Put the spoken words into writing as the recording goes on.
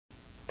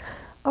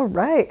All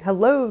right,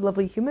 hello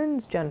lovely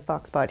humans, Jen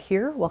Foxbot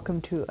here. Welcome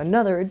to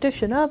another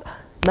edition of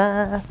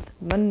Math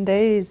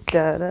Mondays,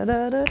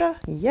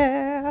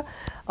 yeah.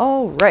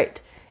 All right,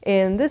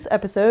 in this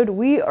episode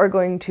we are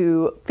going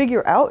to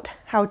figure out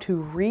how to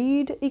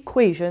read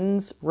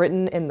equations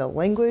written in the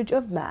language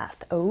of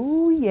math.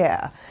 Oh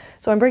yeah.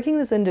 So I'm breaking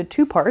this into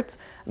two parts.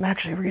 I'm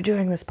actually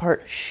redoing this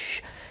part.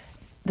 Shh.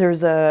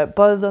 There's a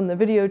buzz on the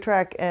video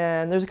track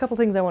and there's a couple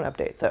things I want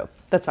to update, so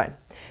that's fine.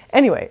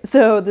 Anyway,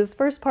 so this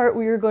first part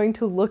we are going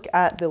to look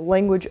at the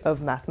language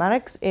of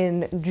mathematics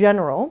in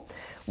general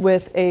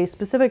with a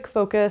specific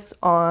focus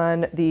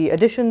on the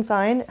addition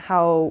sign,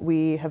 how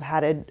we have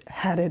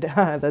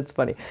that's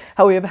funny,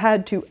 how we have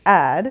had to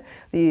add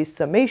the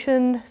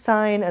summation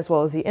sign as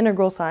well as the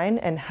integral sign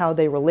and how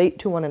they relate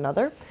to one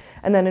another.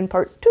 And then in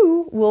part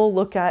two, we'll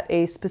look at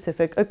a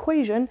specific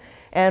equation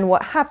and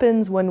what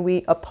happens when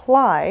we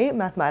apply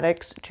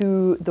mathematics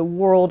to the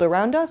world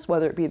around us,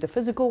 whether it be the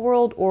physical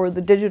world or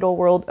the digital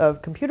world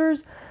of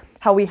computers,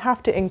 how we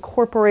have to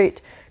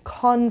incorporate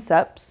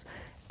concepts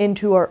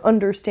into our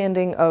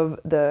understanding of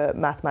the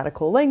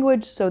mathematical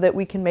language so that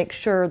we can make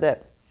sure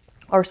that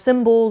our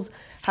symbols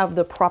have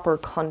the proper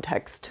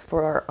context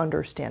for our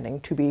understanding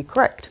to be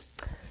correct.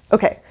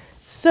 Okay,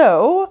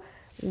 so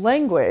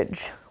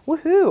language.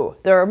 Woohoo!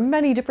 There are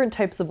many different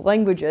types of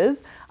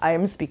languages. I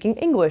am speaking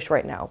English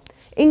right now.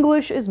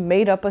 English is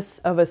made up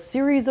of a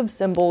series of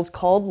symbols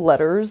called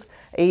letters,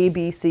 A,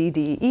 B, C,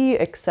 D, E,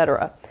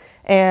 etc.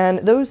 And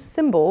those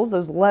symbols,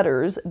 those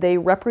letters, they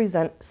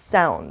represent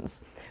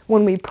sounds.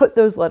 When we put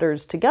those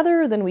letters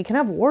together, then we can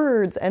have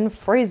words and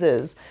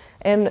phrases.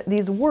 And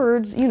these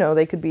words, you know,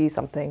 they could be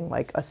something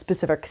like a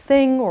specific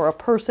thing or a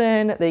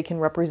person. They can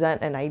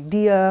represent an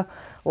idea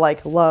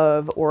like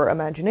love or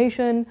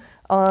imagination.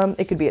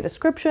 It could be a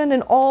description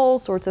and all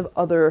sorts of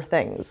other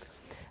things.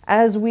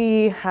 As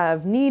we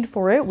have need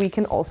for it, we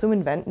can also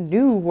invent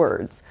new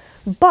words.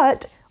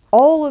 But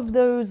all of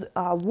those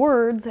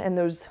words and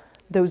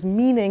those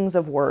meanings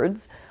of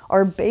words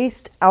are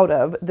based out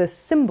of the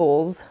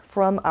symbols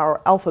from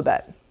our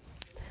alphabet.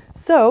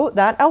 So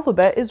that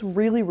alphabet is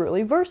really,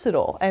 really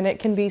versatile, and it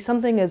can be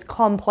something as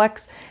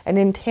complex and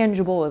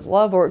intangible as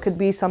love, or it could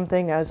be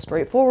something as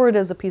straightforward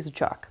as a piece of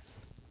chalk.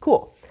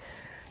 Cool.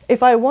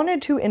 If I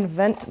wanted to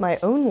invent my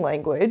own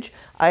language,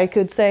 I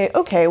could say,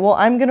 okay, well,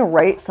 I'm going to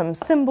write some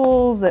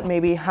symbols that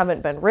maybe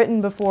haven't been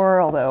written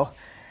before, although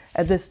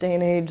at this day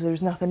and age,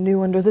 there's nothing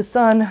new under the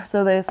sun,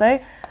 so they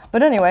say.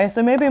 But anyway,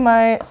 so maybe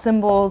my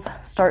symbols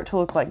start to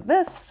look like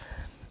this,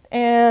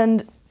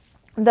 and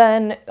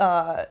then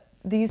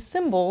these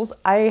symbols,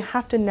 I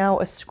have to now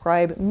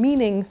ascribe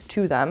meaning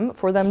to them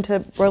for them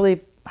to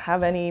really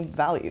have any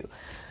value.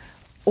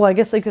 Well, I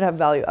guess they could have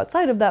value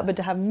outside of that, but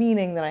to have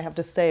meaning, then I have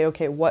to say,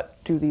 okay,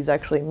 what do these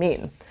actually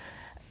mean?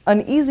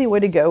 An easy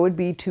way to go would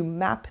be to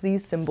map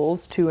these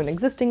symbols to an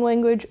existing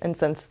language, and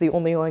since the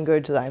only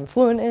language that I'm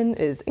fluent in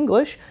is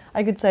English,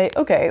 I could say,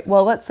 okay,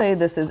 well, let's say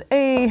this is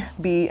A,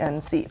 B,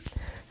 and C.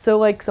 So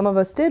like some of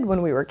us did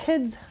when we were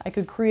kids, I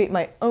could create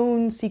my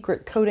own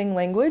secret coding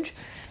language,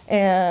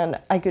 and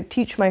I could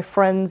teach my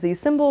friends these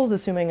symbols,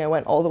 assuming I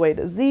went all the way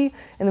to Z,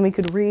 and then we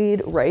could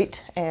read,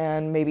 write,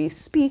 and maybe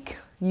speak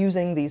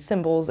using these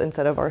symbols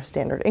instead of our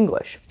standard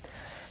English.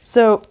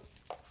 So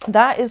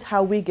that is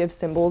how we give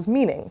symbols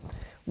meaning.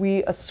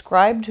 We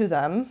ascribe to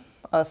them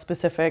a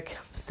specific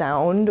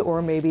sound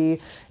or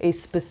maybe a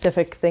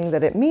specific thing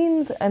that it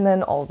means, and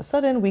then all of a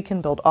sudden we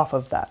can build off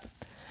of that.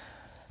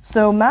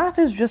 So math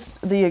is just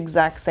the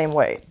exact same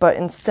way, but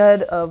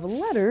instead of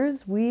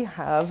letters, we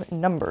have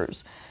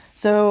numbers.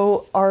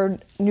 So our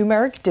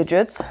numeric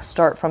digits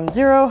start from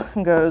 0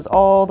 and goes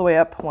all the way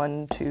up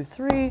 1, 2,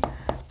 3,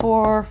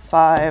 4,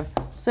 5,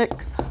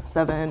 6,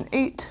 7,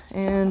 8,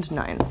 and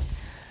 9.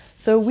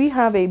 So we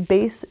have a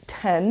base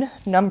 10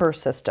 number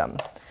system.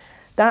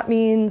 That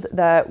means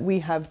that we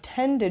have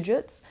 10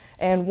 digits,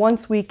 and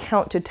once we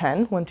count to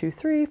 10, 1, 2,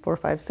 3, 4,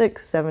 5,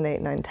 6, 7,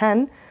 8, 9,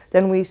 10,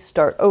 then we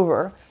start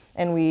over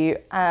and we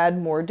add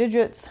more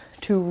digits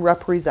to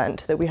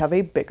represent that we have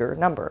a bigger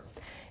number.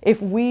 If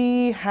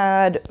we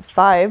had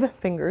 5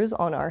 fingers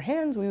on our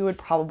hands, we would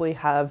probably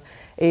have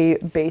a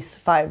base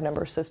 5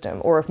 number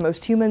system. Or if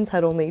most humans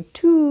had only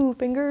 2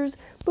 fingers,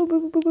 boop,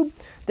 boop, boop, boop,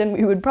 then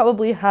we would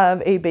probably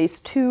have a base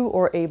 2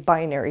 or a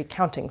binary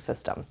counting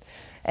system.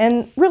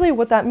 And really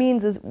what that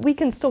means is we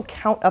can still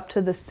count up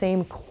to the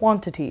same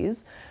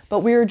quantities, but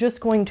we're just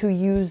going to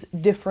use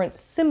different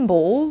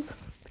symbols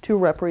to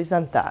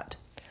represent that.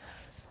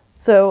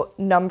 So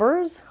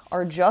numbers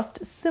are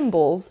just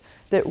symbols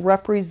that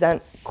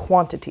represent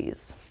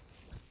quantities.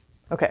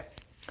 Okay,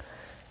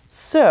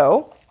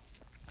 so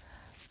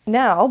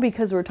now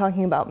because we're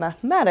talking about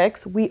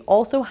mathematics, we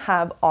also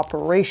have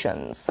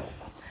operations.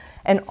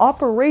 And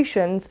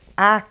operations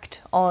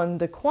act on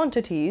the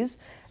quantities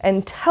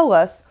and tell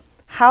us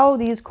how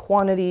these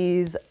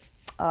quantities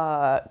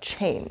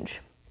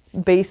change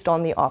based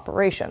on the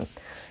operation.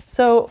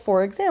 So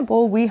for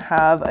example, we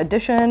have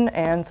addition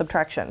and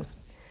subtraction.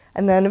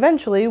 And then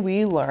eventually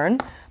we learn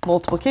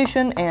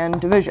multiplication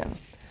and division.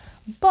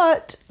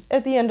 But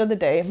at the end of the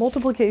day,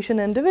 multiplication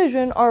and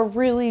division are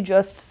really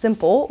just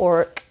simple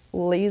or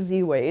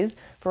lazy ways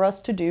for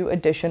us to do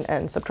addition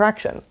and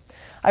subtraction.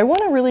 I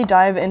want to really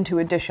dive into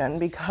addition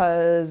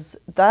because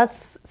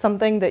that's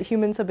something that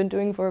humans have been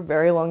doing for a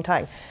very long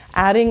time.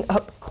 Adding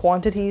up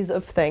quantities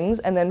of things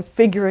and then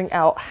figuring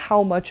out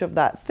how much of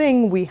that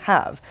thing we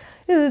have.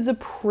 It is a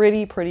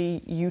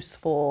pretty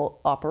useful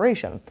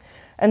operation.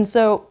 And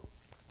so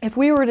if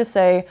we were to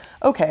say,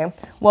 okay,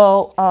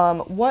 well,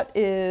 what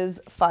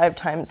is 5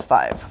 times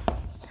 5?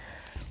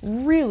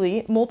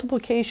 Really,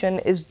 multiplication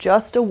is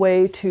just a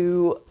way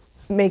to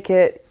make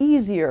it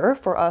easier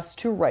for us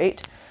to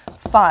write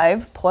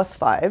 5 plus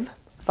 5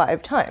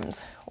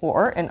 times.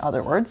 Or, in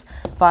other words,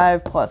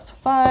 5 plus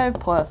 5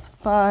 plus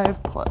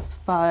 5 plus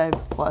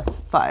 5 plus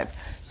 5.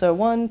 So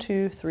 1,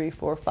 2, 3,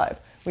 4, 5.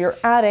 We are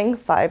adding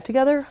 5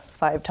 together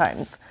 5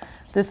 times.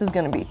 This is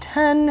going to be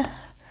 10.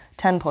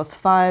 10 plus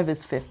 5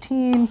 is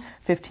 15.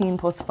 15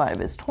 plus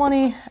 5 is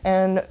 20.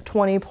 And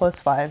 20 plus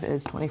 5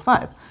 is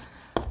 25.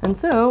 And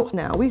so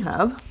now we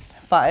have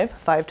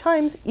 5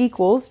 times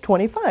equals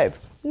 25.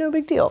 No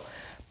big deal.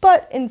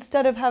 But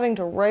instead of having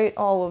to write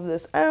all of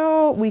this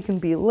out, we can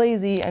be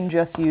lazy and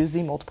just use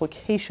the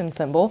multiplication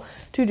symbol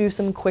to do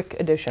some quick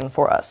addition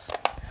for us.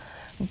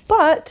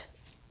 But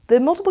the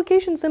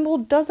multiplication symbol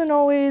doesn't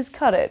always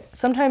cut it.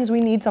 Sometimes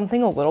we need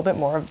something a little bit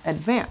more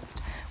advanced.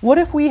 What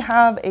if we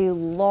have a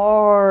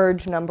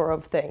large number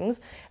of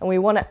things and we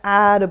want to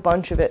add a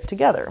bunch of it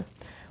together?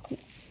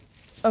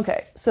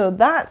 Okay, so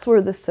that's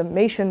where the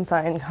summation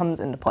sign comes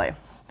into play.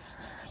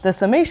 The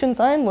summation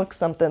sign looks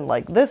something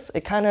like this.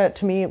 It kind of,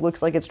 to me,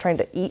 looks like it's trying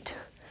to eat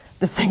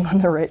the thing on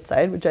the right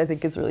side, which I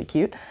think is really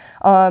cute.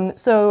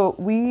 So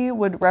we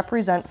would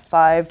represent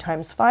 5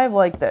 times 5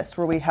 like this,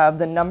 where we have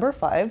the number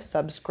 5,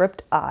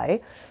 subscript I.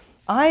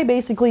 I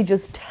basically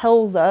just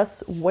tells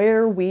us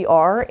where we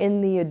are in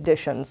the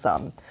addition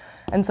sum.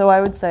 And so I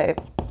would say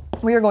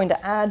we are going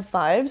to add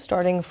 5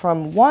 starting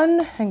from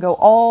 1 and go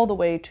all the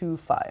way to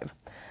 5.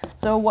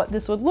 So what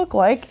this would look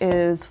like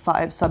is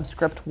 5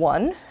 subscript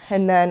 1,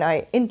 and then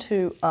I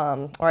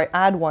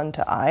add 1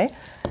 to I.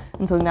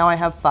 And so now I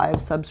have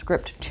 5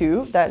 subscript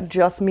 2. That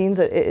just means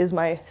that it is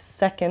my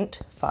second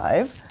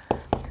 5,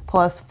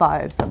 plus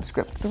 5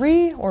 subscript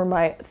 3, or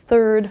my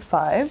third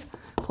 5,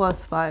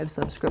 plus 5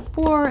 subscript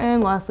 4,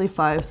 and lastly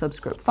 5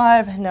 subscript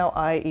 5. And now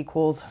I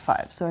equals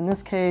 5. So in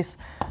this case,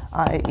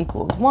 I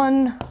equals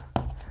 1,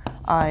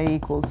 I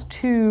equals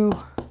 2,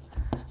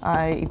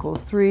 I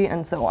equals 3,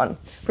 and so on.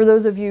 For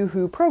those of you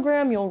who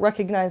program, you'll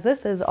recognize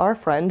this as our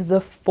friend,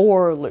 the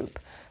for loop.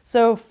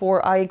 So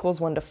for I equals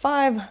 1 to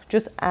 5,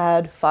 just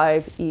add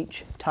 5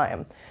 each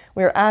time.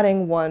 We're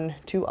adding 1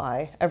 to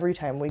I every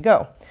time we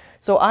go.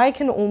 So I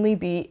can only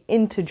be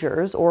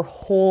integers or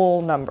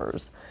whole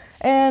numbers.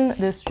 And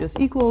this just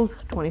equals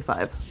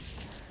 25.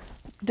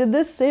 Did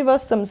this save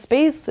us some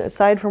space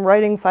aside from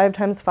writing 5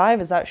 times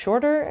 5? Is that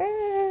shorter?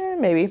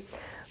 Maybe.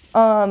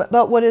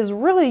 But what is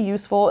really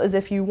useful is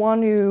if you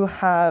want to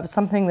have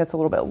something that's a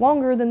little bit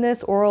longer than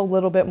this or a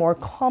little bit more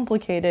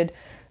complicated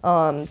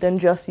than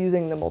just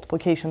using the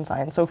multiplication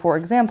sign. So for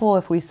example,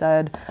 if we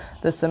said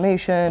the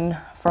summation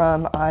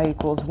from I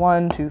equals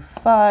 1 to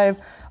 5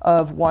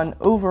 of 1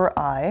 over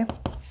I,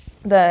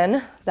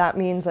 then that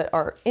means that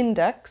our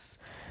index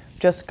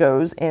just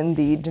goes in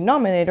the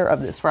denominator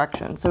of this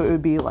fraction. So it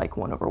would be like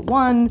 1 over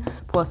 1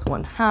 plus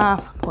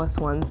 1/2 plus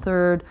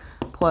 1/3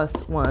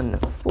 plus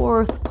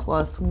 1/4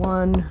 plus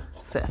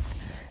 1/5.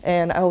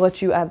 And I'll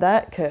let you add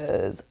that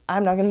because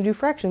I'm not going to do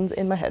fractions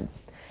in my head.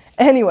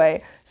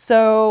 Anyway,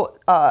 so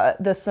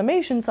the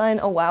summation sign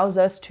allows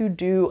us to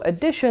do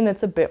addition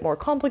that's a bit more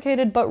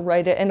complicated, but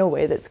write it in a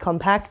way that's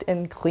compact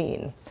and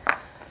clean.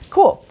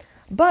 Cool.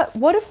 But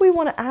what if we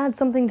want to add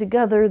something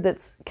together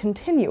that's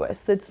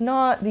continuous, that's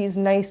not these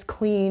nice,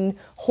 clean,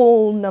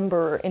 whole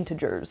number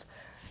integers?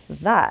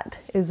 That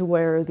is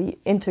where the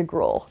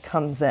integral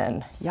comes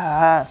in.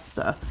 Yes.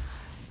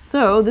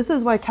 So this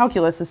is why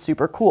calculus is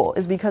super cool,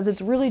 is because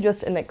it's really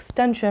just an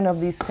extension of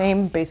these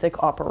same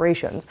basic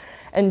operations.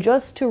 And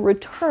just to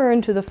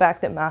return to the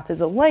fact that math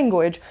is a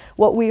language,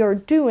 what we are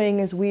doing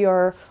is we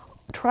are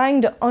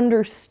trying to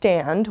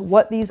understand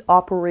what these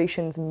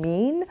operations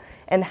mean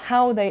and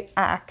how they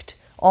act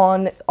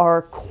on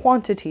our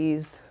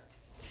quantities,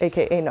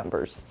 aka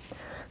numbers.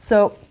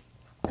 So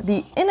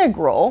the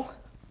integral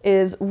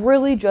is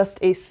really just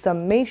a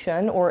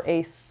summation or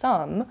a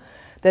sum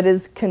that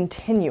is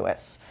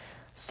continuous.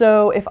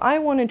 So if I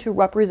wanted to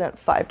represent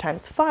 5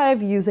 times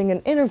 5 using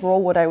an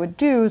integral, what I would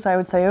do is I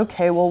would say,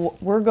 okay, well,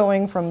 we're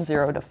going from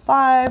 0 to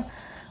 5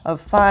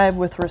 of 5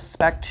 with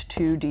respect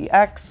to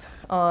dx.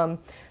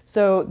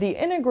 So the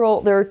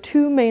integral, there are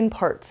 2 main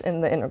parts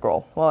in the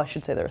integral. Well, I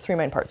should say there are 3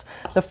 main parts.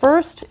 The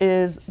first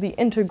is the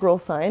integral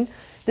sign.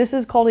 This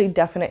is called a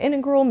definite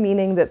integral,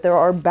 meaning that there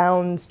are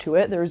bounds to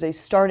it. There's a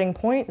starting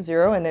point,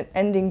 0, and an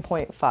ending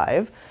point,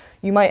 5.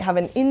 You might have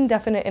an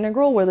indefinite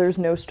integral where there's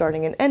no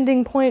starting and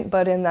ending point,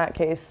 but in that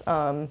case,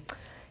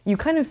 you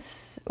kind of,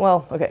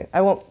 well, okay,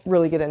 I won't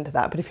really get into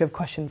that, but if you have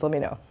questions, let me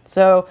know.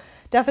 So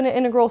definite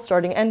integral,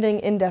 starting, ending,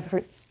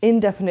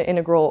 indefinite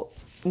integral,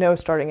 no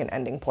starting and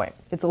ending point.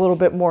 It's a little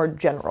bit more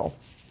general.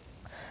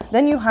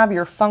 Then you have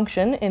your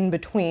function in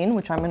between,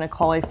 which I'm going to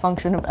call a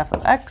function of f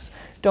of x.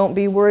 Don't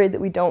be worried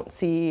that we don't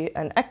see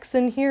an x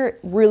in here.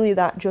 Really,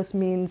 that just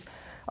means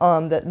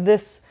that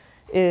this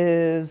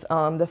is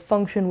the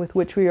function with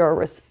which we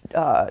are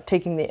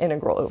taking the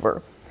integral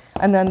over.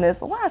 And then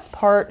this last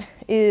part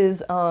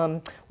is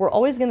we're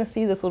always going to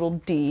see this little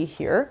d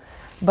here,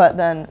 but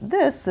then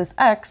this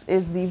x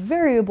is the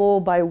variable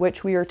by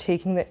which we are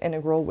taking the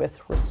integral with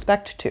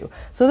respect to.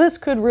 So this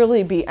could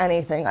really be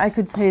anything. I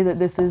could say that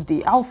this is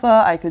d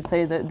alpha, I could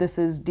say that this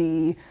is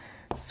d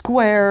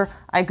square,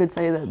 I could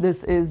say that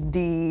this is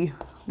d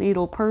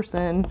little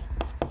person,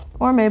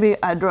 or maybe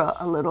I draw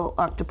a little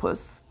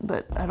octopus,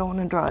 but I don't want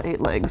to draw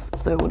 8 legs,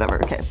 so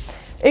whatever, okay.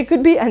 It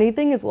could be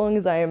anything as long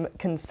as I am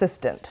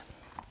consistent.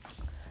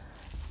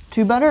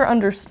 To better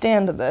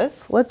understand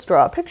this, let's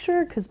draw a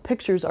picture, because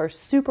pictures are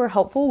super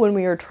helpful when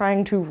we are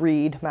trying to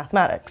read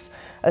mathematics,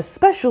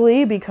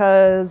 especially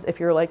because if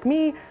you're like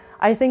me,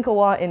 I think a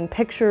lot in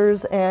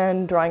pictures,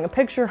 and drawing a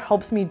picture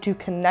helps me to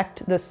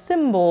connect the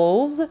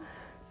symbols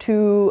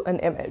to an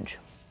image.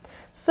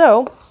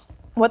 So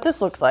what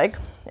this looks like,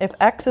 if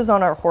x is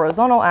on our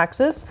horizontal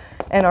axis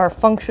and our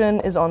function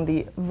is on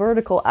the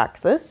vertical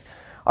axis,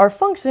 our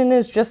function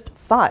is just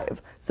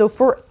 5. So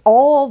for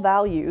all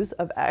values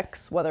of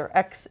x, whether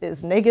x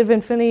is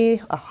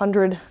 -infinity,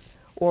 100,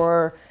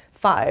 or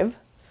 5,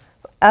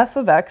 f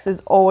of x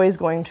is always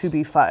going to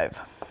be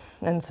 5.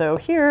 And so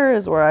here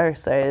is where I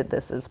say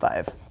this is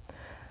 5.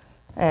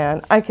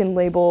 And I can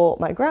label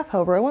my graph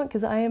however I want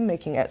because I am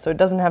making it, so it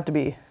doesn't have to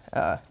be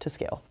to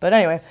scale. But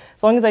anyway,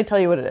 as long as I tell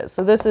you what it is.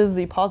 So this is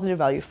the positive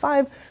value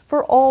 5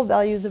 for all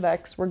values of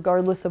x,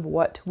 regardless of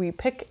what we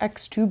pick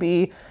x to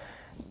be.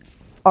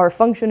 Our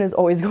function is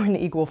always going to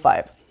equal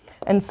 5.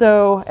 And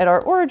so at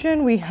our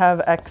origin, we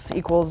have x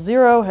equals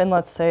 0, and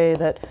let's say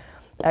that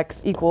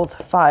x equals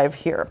 5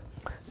 here.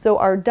 So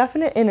our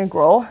definite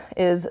integral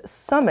is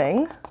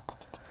summing,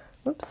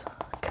 whoops,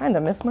 I kind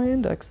of missed my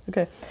index,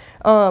 okay.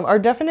 Our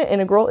definite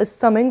integral is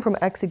summing from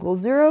x equals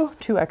 0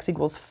 to x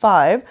equals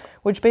 5,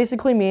 which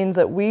basically means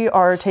that we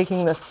are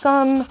taking the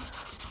sum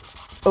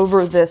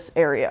over this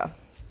area.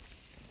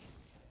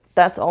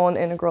 That's all an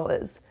integral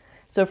is.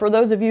 So for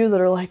those of you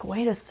that are like,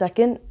 wait a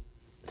second,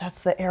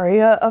 that's the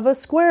area of a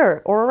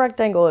square or a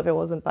rectangle if it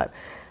wasn't 5.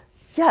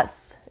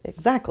 Yes,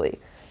 exactly.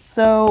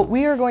 So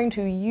we are going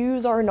to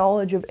use our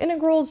knowledge of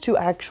integrals to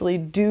actually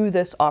do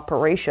this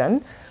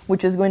operation,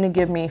 which is going to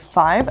give me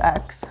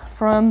 5x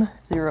from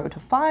 0 to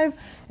 5.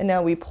 And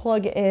now we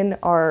plug in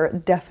our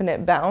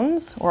definite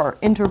bounds, or our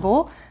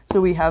interval.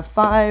 So we have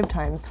 5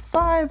 times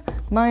 5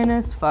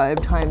 minus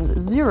 5 times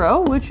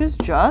 0, which is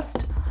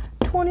just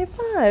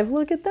 25.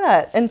 Look at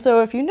that. And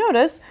so if you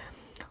notice,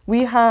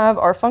 we have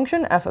our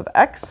function f of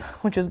x,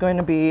 which is going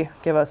to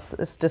give us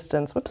this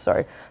distance, whoops,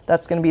 sorry,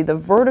 that's going to be the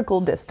vertical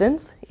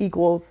distance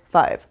equals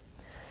 5.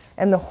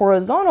 And the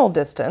horizontal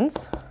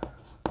distance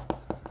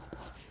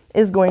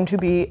is going to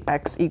be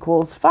x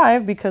equals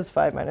 5 because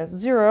 5 minus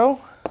 0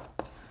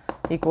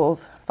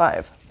 equals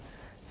 5.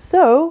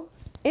 So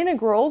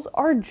integrals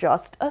are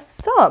just a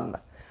sum.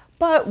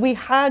 But we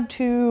had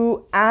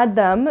to add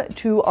them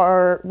to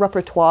our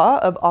repertoire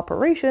of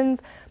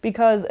operations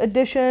because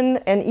addition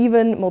and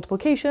even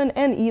multiplication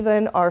and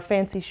even our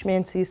fancy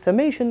schmancy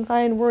summation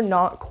sign were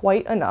not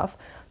quite enough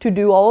to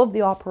do all of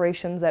the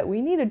operations that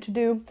we needed to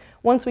do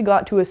once we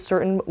got to a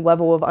certain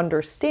level of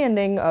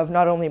understanding of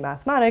not only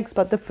mathematics,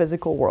 but the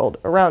physical world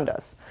around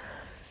us.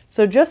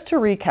 So just to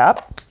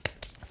recap,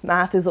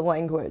 math is a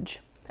language.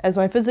 As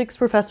my physics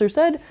professor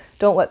said,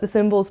 don't let the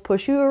symbols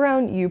push you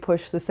around, you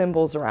push the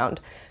symbols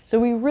around. So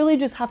we really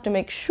just have to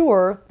make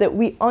sure that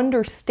we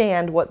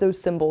understand what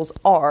those symbols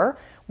are,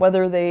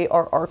 whether they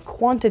are our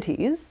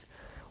quantities,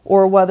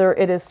 or whether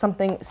it is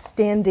something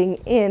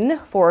standing in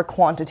for a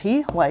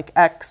quantity, like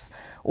x,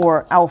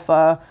 or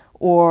alpha,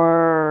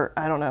 or,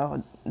 I don't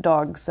know,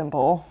 dog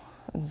symbol.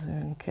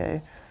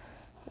 Okay,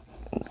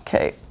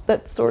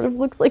 that sort of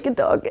looks like a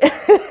dog.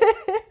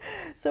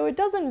 So it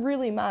doesn't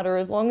really matter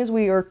as long as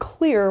we are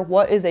clear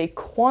what is a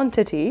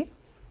quantity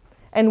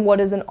and what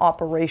is an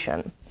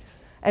operation.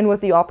 And with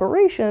the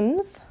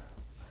operations,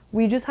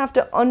 we just have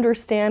to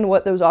understand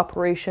what those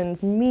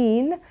operations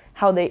mean,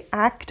 how they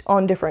act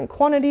on different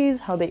quantities,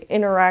 how they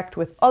interact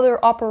with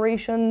other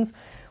operations,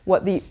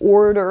 what the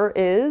order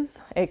is,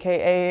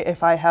 aka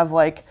if I have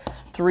like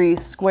 3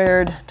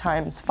 squared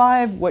times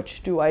 5,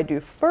 which do I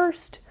do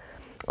first?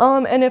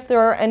 And if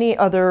there are any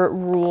other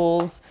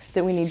rules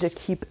that we need to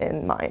keep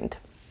in mind.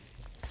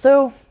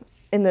 So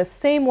in the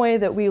same way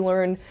that we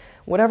learn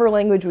whatever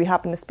language we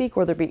happen to speak,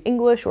 whether it be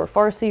English or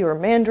Farsi or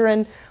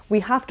Mandarin, we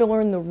have to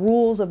learn the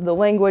rules of the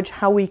language,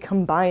 how we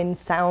combine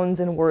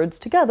sounds and words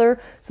together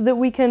so that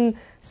we can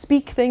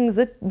speak things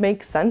that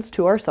make sense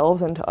to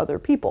ourselves and to other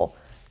people.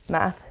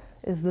 Math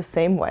is the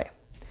same way.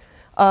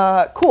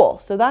 Cool,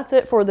 so that's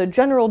it for the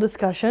general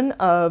discussion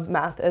of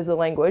math as a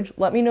language.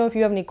 Let me know if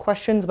you have any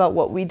questions about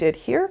what we did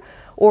here,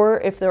 or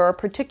if there are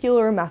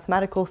particular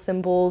mathematical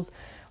symbols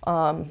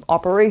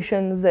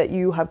operations that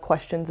you have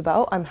questions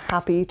about, I'm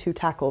happy to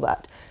tackle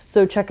that.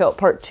 So check out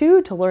part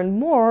 2 to learn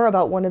more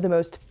about one of the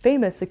most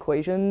famous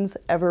equations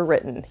ever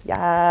written.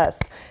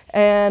 Yes!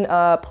 And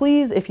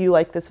please, if you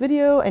like this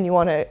video and you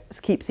want to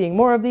keep seeing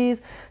more of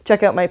these,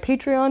 check out my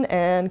Patreon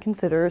and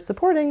consider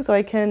supporting so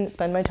I can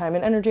spend my time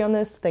and energy on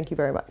this. Thank you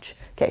very much.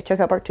 Okay, check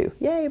out part 2.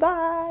 Yay,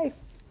 bye!